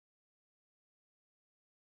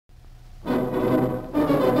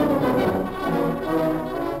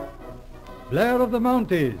Blair of the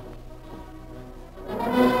Mounties.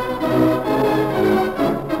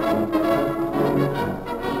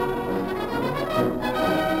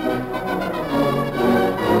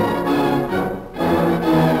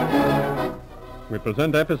 We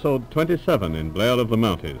present episode 27 in Blair of the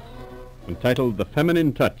Mounties, entitled The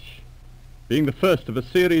Feminine Touch, being the first of a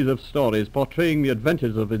series of stories portraying the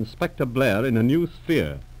adventures of Inspector Blair in a new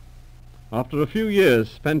sphere. After a few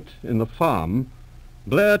years spent in the farm,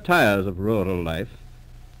 Blair tires of rural life.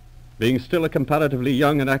 Being still a comparatively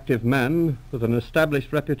young and active man with an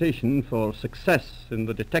established reputation for success in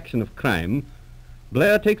the detection of crime,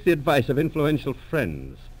 Blair takes the advice of influential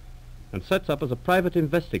friends and sets up as a private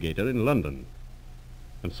investigator in London.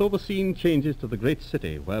 And so the scene changes to the great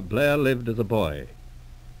city where Blair lived as a boy.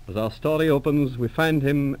 As our story opens, we find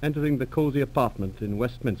him entering the cozy apartment in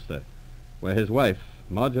Westminster, where his wife,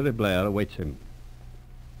 Marjorie Blair, awaits him.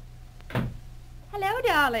 Hello,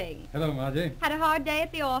 darling. Hello, Margie. Had a hard day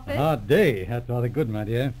at the office? A hard day. That's rather good, my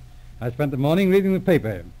dear. I spent the morning reading the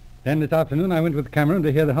paper. Then this afternoon I went with Cameron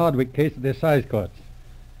to hear the Hardwick case at the assize courts.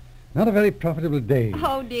 Not a very profitable day.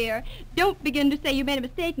 Oh, dear. Don't begin to say you made a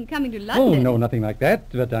mistake in coming to Oh, London. no, nothing like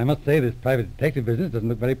that. But I must say this private detective business doesn't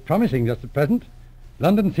look very promising just at present.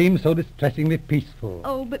 London seems so distressingly peaceful.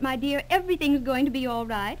 Oh, but my dear, everything's going to be all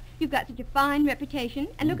right. You've got such a fine reputation,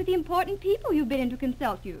 and look at the important people you've been in to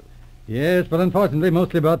consult you. Yes, but unfortunately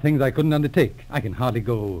mostly about things I couldn't undertake. I can hardly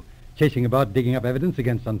go chasing about digging up evidence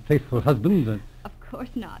against unfaithful husbands. Of course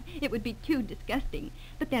not. It would be too disgusting.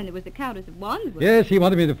 But then there was the Countess of Wandsworth. Yes, he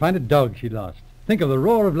wanted me to find a dog she lost. Think of the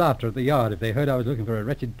roar of laughter at the yard if they heard I was looking for a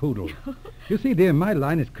wretched poodle. You see, dear, my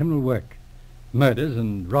line is criminal work. Murders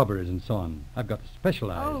and robberies and so on. I've got to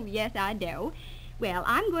specialize. Oh, yes, I know. Well,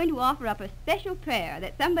 I'm going to offer up a special prayer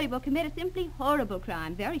that somebody will commit a simply horrible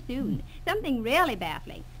crime very soon. Something really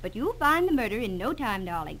baffling. But you'll find the murder in no time,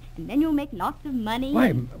 darling. And then you'll make lots of money.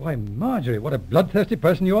 Why, Marjorie, what a bloodthirsty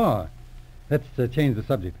person you are. Let's change the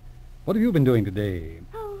subject. What have you been doing today?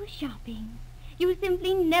 Oh, shopping. You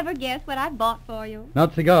simply never guess what I've bought for you.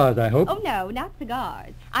 Not cigars, I hope. Oh, no, not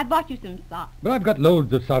cigars. I bought you some socks. But I've got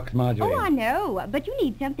loads of socks, Marjorie. Oh, I know, but you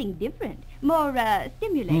need something different. More,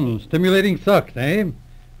 stimulating. Stimulating socks, eh?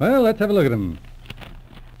 Well, let's have a look at them.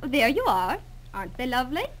 Oh, there you are. Aren't they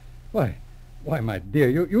lovely? Why, my dear,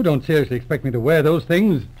 you don't seriously expect me to wear those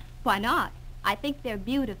things? Why not? I think they're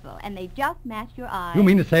beautiful, and they just match your eyes. You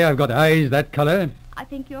mean to say I've got eyes that color? I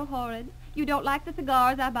think you're horrid. You don't like the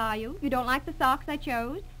cigars I buy you. You don't like the socks I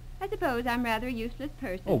chose. I suppose I'm rather a useless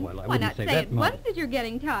person. Oh, well, I Why wouldn't not say say that, at Marge. once that you're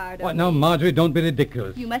getting tired of Why, me? now, Marjorie, don't be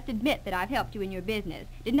ridiculous. You must admit that I've helped you in your business.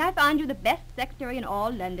 Didn't I find you the best secretary in all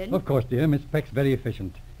London? Of course, dear, Miss Peck's very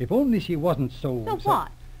efficient. If only she wasn't so... So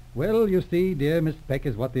what? Well, you see, dear, Miss Peck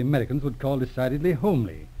is what the Americans would call decidedly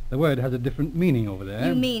homely. The word has a different meaning over there.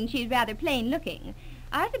 You mean she's rather plain-looking.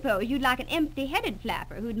 I suppose you'd like an empty-headed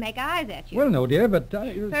flapper who'd make eyes at you. Well, no, dear, but...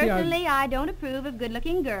 you see, Personally, I don't approve of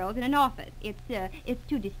good-looking girls in an office. It's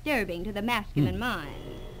too disturbing to the masculine mind.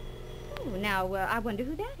 Oh, now, I wonder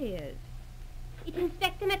who that is. It's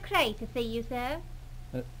Inspector McCrae to see you, sir.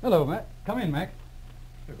 Hello, Mac. Come in, Mac.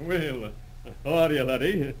 Well, how are you,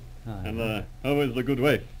 laddie? Hi. And how is the good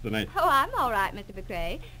wife tonight? Oh, I'm all right, Mr.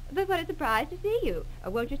 McCrae. But what a surprise to see you.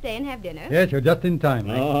 Won't you stay and have dinner? Yes, you're just in time,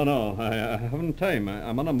 Mac. No, I haven't time.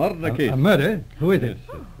 I'm on a murder case. A murder? Who is it?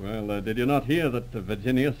 Yes. Well, did you not hear that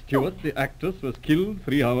Virginia Stewart, the actress, was killed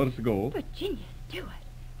 3 hours ago? Virginia Stewart.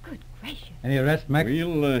 Good gracious. Any arrest, Mac?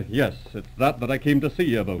 Well, yes, it's that I came to see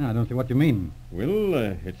you about. No, I don't see what you mean. Well,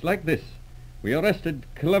 it's like this. We arrested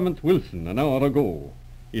Clement Wilson an hour ago.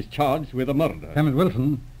 He's charged with a murder. Clement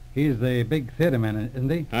Wilson? He's the big theatre man, isn't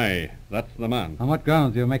he? Aye, that's the man. On what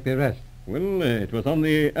grounds do you make the arrest? Well, it was on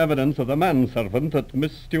the evidence of the manservant at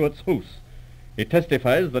Miss Stewart's house. He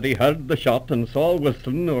testifies that he heard the shot and saw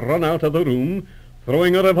Wilson run out of the room,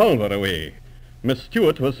 throwing a revolver away. Miss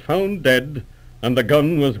Stewart was found dead, and the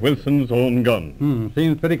gun was Wilson's own gun.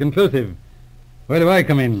 Seems pretty conclusive. Where do I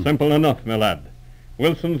come in? Simple enough, my lad.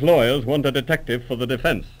 Wilson's lawyers want a detective for the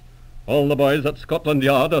defense. All the boys at Scotland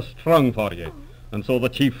Yard are strong for you, and so the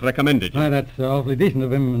chief recommended you. Why, that's awfully decent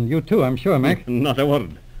of him, and you too, I'm sure, Mac. Not a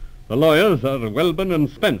word. The lawyers are Welburn and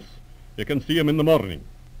Spence. You can see him in the morning.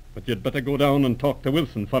 But you'd better go down and talk to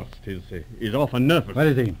Wilson first. He's often nervous. Where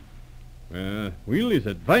is he? Well, he's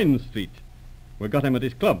at Vine Street. We got him at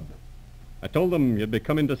his club. I told them you'd be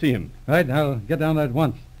coming to see him. Right, I'll get down there at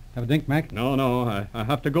once. Have a drink, Mac? No, I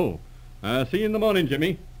have to go. See you in the morning,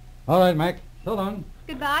 Jimmy. All right, Mac. So long.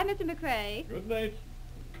 Goodbye, Mr. McCrae. Good night.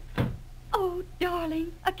 Oh,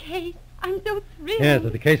 darling, a case. I'm so thrilled. Yes,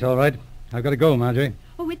 it's a case, all right. I've got to go, Marjorie.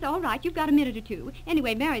 Oh, it's all right. You've got a minute or two.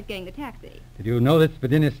 Anyway, Mary's getting the taxi. Did you know this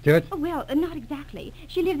Virginia Stewart? Oh, well, not exactly.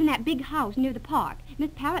 She lives in that big house near the park.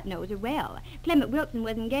 Miss Parrott knows her well. Clement Wilson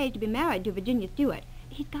was engaged to be married to Virginia Stewart.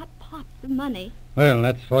 He's got pots of money. Well,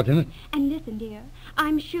 that's fortunate. And listen, dear,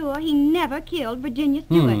 I'm sure he never killed Virginia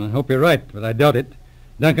Stewart. I hope you're right, but I doubt it.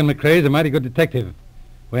 Duncan McCrae's a mighty good detective.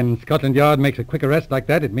 When Scotland Yard makes a quick arrest like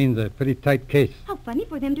that, it means a pretty tight case. How funny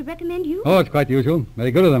for them to recommend you. Oh, it's quite usual.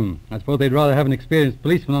 Very good of them. I suppose they'd rather have an experienced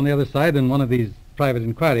policeman on the other side than one of these private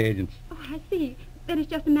inquiry agents. Oh, I see. Then it's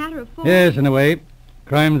just a matter of form. Yes, in a way.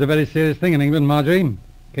 Crime's a very serious thing in England, Marjorie.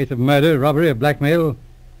 Case of murder, robbery, or blackmail,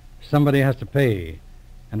 somebody has to pay.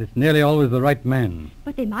 And it's nearly always the right man.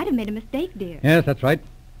 But they might have made a mistake, dear. Yes, that's right.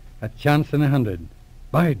 A chance in 100.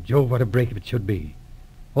 By Jove, what a break if it should be.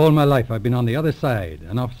 All my life I've been on the other side,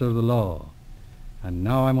 an officer of the law. And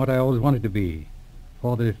now I'm what I always wanted to be,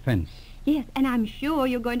 for the defense. Yes, and I'm sure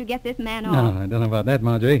you're going to get this man off. No, I don't know about that,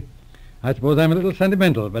 Marjorie. I suppose I'm a little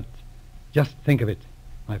sentimental, but just think of it.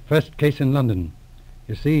 My first case in London.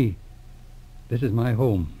 You see, this is my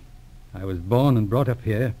home. I was born and brought up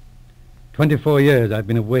here. 24 years I've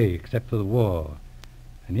been away, except for the war.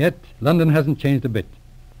 And yet, London hasn't changed a bit.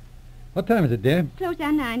 What time is it, dear? Close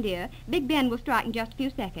on 9, dear. Big Ben will strike in just a few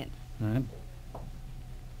seconds. All right.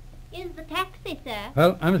 Is the taxi, sir?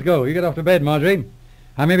 Well, I must go. You get off to bed, Marjorie.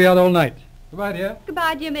 I may be out all night. Goodbye, dear.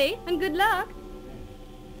 Goodbye, Jimmy, and good luck.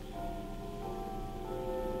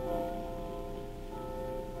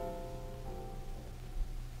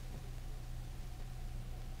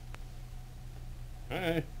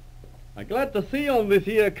 I'm glad to see you on this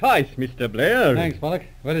here case, Mr. Blair. Thanks, Pollock.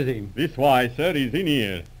 Where is he? This way, sir, he's in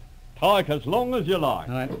here. Talk as long as you like.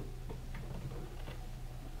 All right.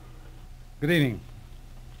 Good evening.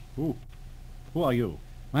 Who are you?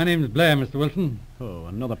 My name's Blair, Mr. Wilson. Oh,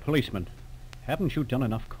 another policeman. Haven't you done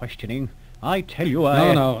enough questioning? I tell you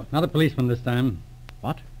No, not a policeman this time.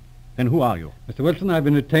 What? Then who are you? Mr. Wilson, I've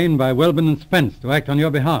been retained by Welbin and Spence to act on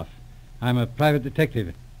your behalf. I'm a private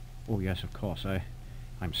detective. Oh, yes, of course.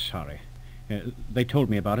 I'm sorry. They told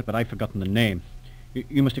me about it, but I've forgotten the name.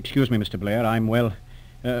 You must excuse me, Mr. Blair.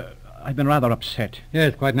 I've been rather upset.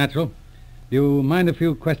 Yes, quite natural. Do you mind a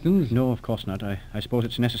few questions? No, of course not. I suppose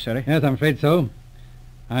it's necessary. Yes, I'm afraid so.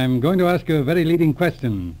 I'm going to ask you a very leading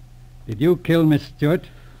question. Did you kill Miss Stewart?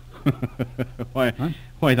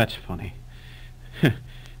 Why, that's funny.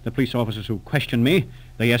 The police officers who questioned me,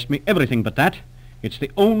 they asked me everything but that. It's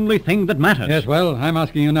the only thing that matters. Yes, well, I'm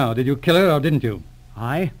asking you now. Did you kill her or didn't you?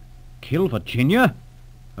 I? Kill Virginia?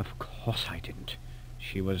 Of course I didn't.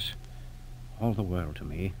 She was all the world to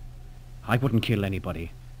me. I wouldn't kill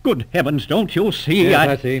anybody. Good heavens, don't you see? Yes,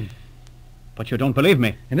 I see. But you don't believe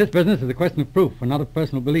me. In this business, it's a question of proof and not of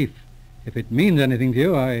personal belief. If it means anything to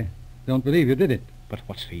you, I don't believe you did it. But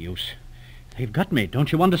what's the use? They've got me,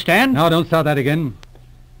 don't you understand? Now, don't start that again.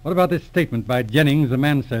 What about this statement by Jennings, the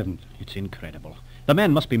manservant? It's incredible. The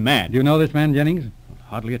man must be mad. Do you know this man, Jennings?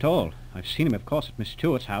 Hardly at all. I've seen him, of course, at Miss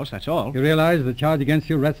Stewart's house, that's all. You realize the charge against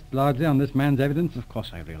you rests largely on this man's evidence? Of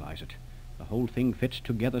course I realize it. The whole thing fits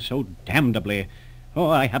together so damnably. Oh,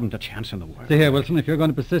 I haven't a chance in the world. See here, Wilson, if you're going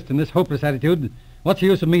to persist in this hopeless attitude, what's the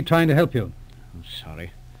use of me trying to help you? I'm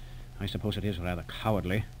sorry. I suppose it is rather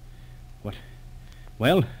cowardly.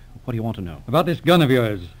 Well, what do you want to know? About this gun of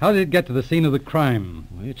yours. How did it get to the scene of the crime?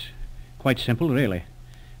 Well, it's quite simple, really.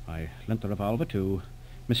 I lent the revolver to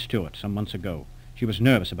Miss Stewart some months ago. She was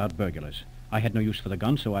nervous about burglars. I had no use for the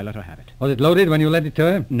gun, so I let her have it. Was it loaded when you lent it to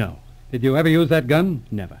her? No, Did you ever use that gun?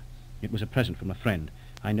 never. It was a present from a friend.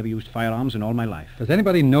 I never used firearms in all my life. Does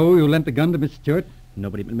anybody know you lent the gun to Miss Stewart?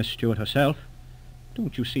 Nobody but Miss Stewart herself.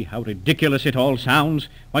 Don't you see how ridiculous it all sounds?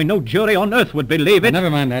 Why, no jury on earth would believe it. Never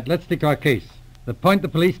mind that. Let's stick to our case. The point the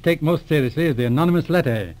police take most seriously is the anonymous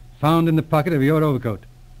letter found in the pocket of your overcoat.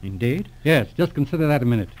 Indeed? Yes, just consider that a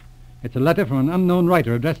minute. It's a letter from an unknown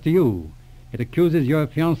writer addressed to you. It accuses your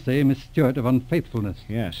fiancée, Miss Stewart, of unfaithfulness.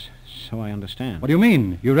 Yes, so I understand. What do you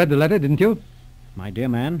mean? You read the letter, didn't you? My dear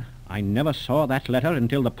man, I never saw that letter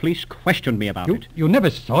until the police questioned me about it. You never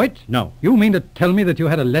saw it? No. You mean to tell me that you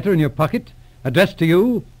had a letter in your pocket, addressed to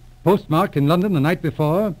you, postmarked in London the night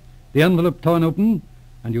before, the envelope torn open,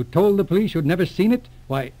 and you told the police you'd never seen it?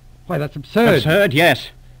 Why, that's absurd. Absurd, yes.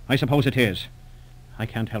 I suppose it is. I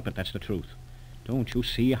can't help it, that's the truth. Don't you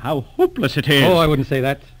see how hopeless it is? Oh, I wouldn't say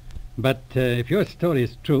that. But if your story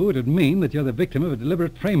is true, it would mean that you're the victim of a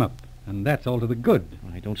deliberate frame-up, and that's all to the good.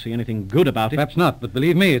 I don't see anything good about it. Perhaps not, but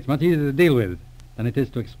believe me, it's much easier to deal with than it is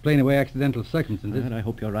to explain away accidental circumstances. Well, I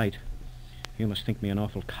hope you're right. You must think me an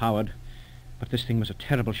awful coward, but this thing was a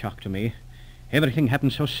terrible shock to me. Everything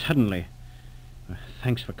happened so suddenly.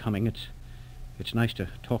 Thanks for coming. It's nice to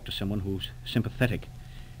talk to someone who's sympathetic.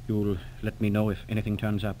 You'll let me know if anything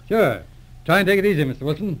turns up. Sure. Try and take it easy, Mr.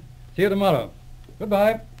 Wilson. See you tomorrow.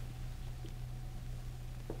 Goodbye.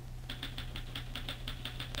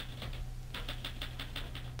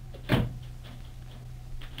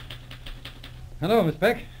 Hello, Miss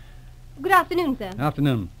Peck. Good afternoon, sir.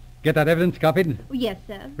 Afternoon. Get that evidence copied? Oh, yes,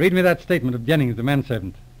 sir. Read me that statement of Jennings, the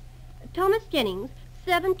manservant. Thomas Jennings,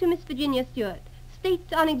 servant to Miss Virginia Stewart,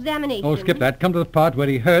 states on examination... Oh, skip that. Come to the part where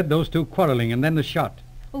he heard those two quarreling and then the shot.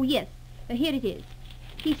 Oh, yes. Here it is.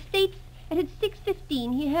 He states that at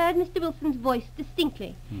 6:15 he heard Mr. Wilson's voice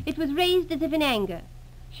distinctly. It was raised as if in anger.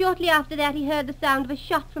 Shortly after that he heard the sound of a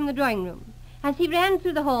shot from the drawing room. As he ran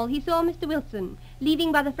through the hall, he saw Mr. Wilson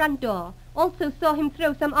leaving by the front door. Also saw him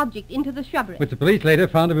throw some object into the shrubbery. Which the police later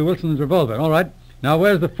found to be Wilson's revolver. All right. Now,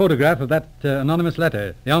 where's the photograph of that anonymous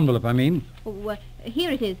letter? The envelope, I mean. Oh,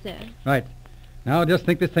 here it is, sir. Right. Now, just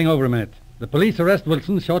think this thing over a minute. The police arrest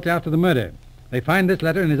Wilson shortly after the murder. They find this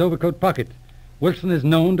letter in his overcoat pocket. Wilson is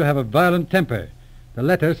known to have a violent temper. The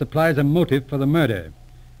letter supplies a motive for the murder.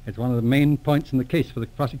 It's one of the main points in the case for the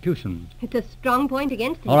prosecution. It's a strong point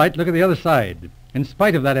against him. All right, look at the other side. In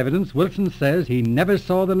spite of that evidence, Wilson says he never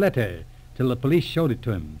saw the letter till the police showed it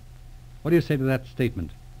to him. What do you say to that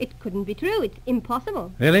statement? It couldn't be true. It's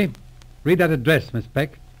impossible. Really? Read that address, Miss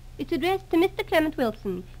Peck. It's addressed to Mr. Clement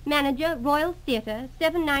Wilson, manager, Royal Theatre,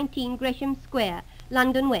 719 Gresham Square,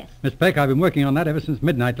 London West. Miss Peck, I've been working on that ever since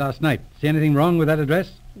midnight last night. See anything wrong with that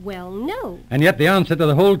address? Well, no. And yet the answer to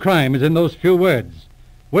the whole crime is in those few words.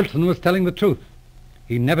 Wilson was telling the truth.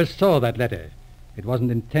 He never saw that letter. It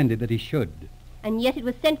wasn't intended that he should. And yet it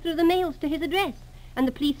was sent through the mails to his address, and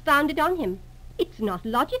the police found it on him. It's not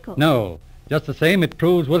logical. No. Just the same, it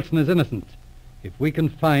proves Wilson is innocent. If we can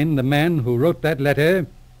find the man who wrote that letter,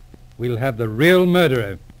 we'll have the real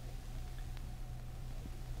murderer.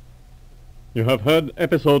 You have heard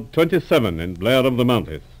episode 27 in Blair of the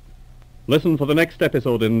Mounties. Listen for the next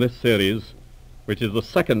episode in this series, which is the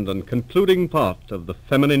second and concluding part of The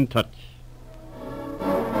Feminine Touch.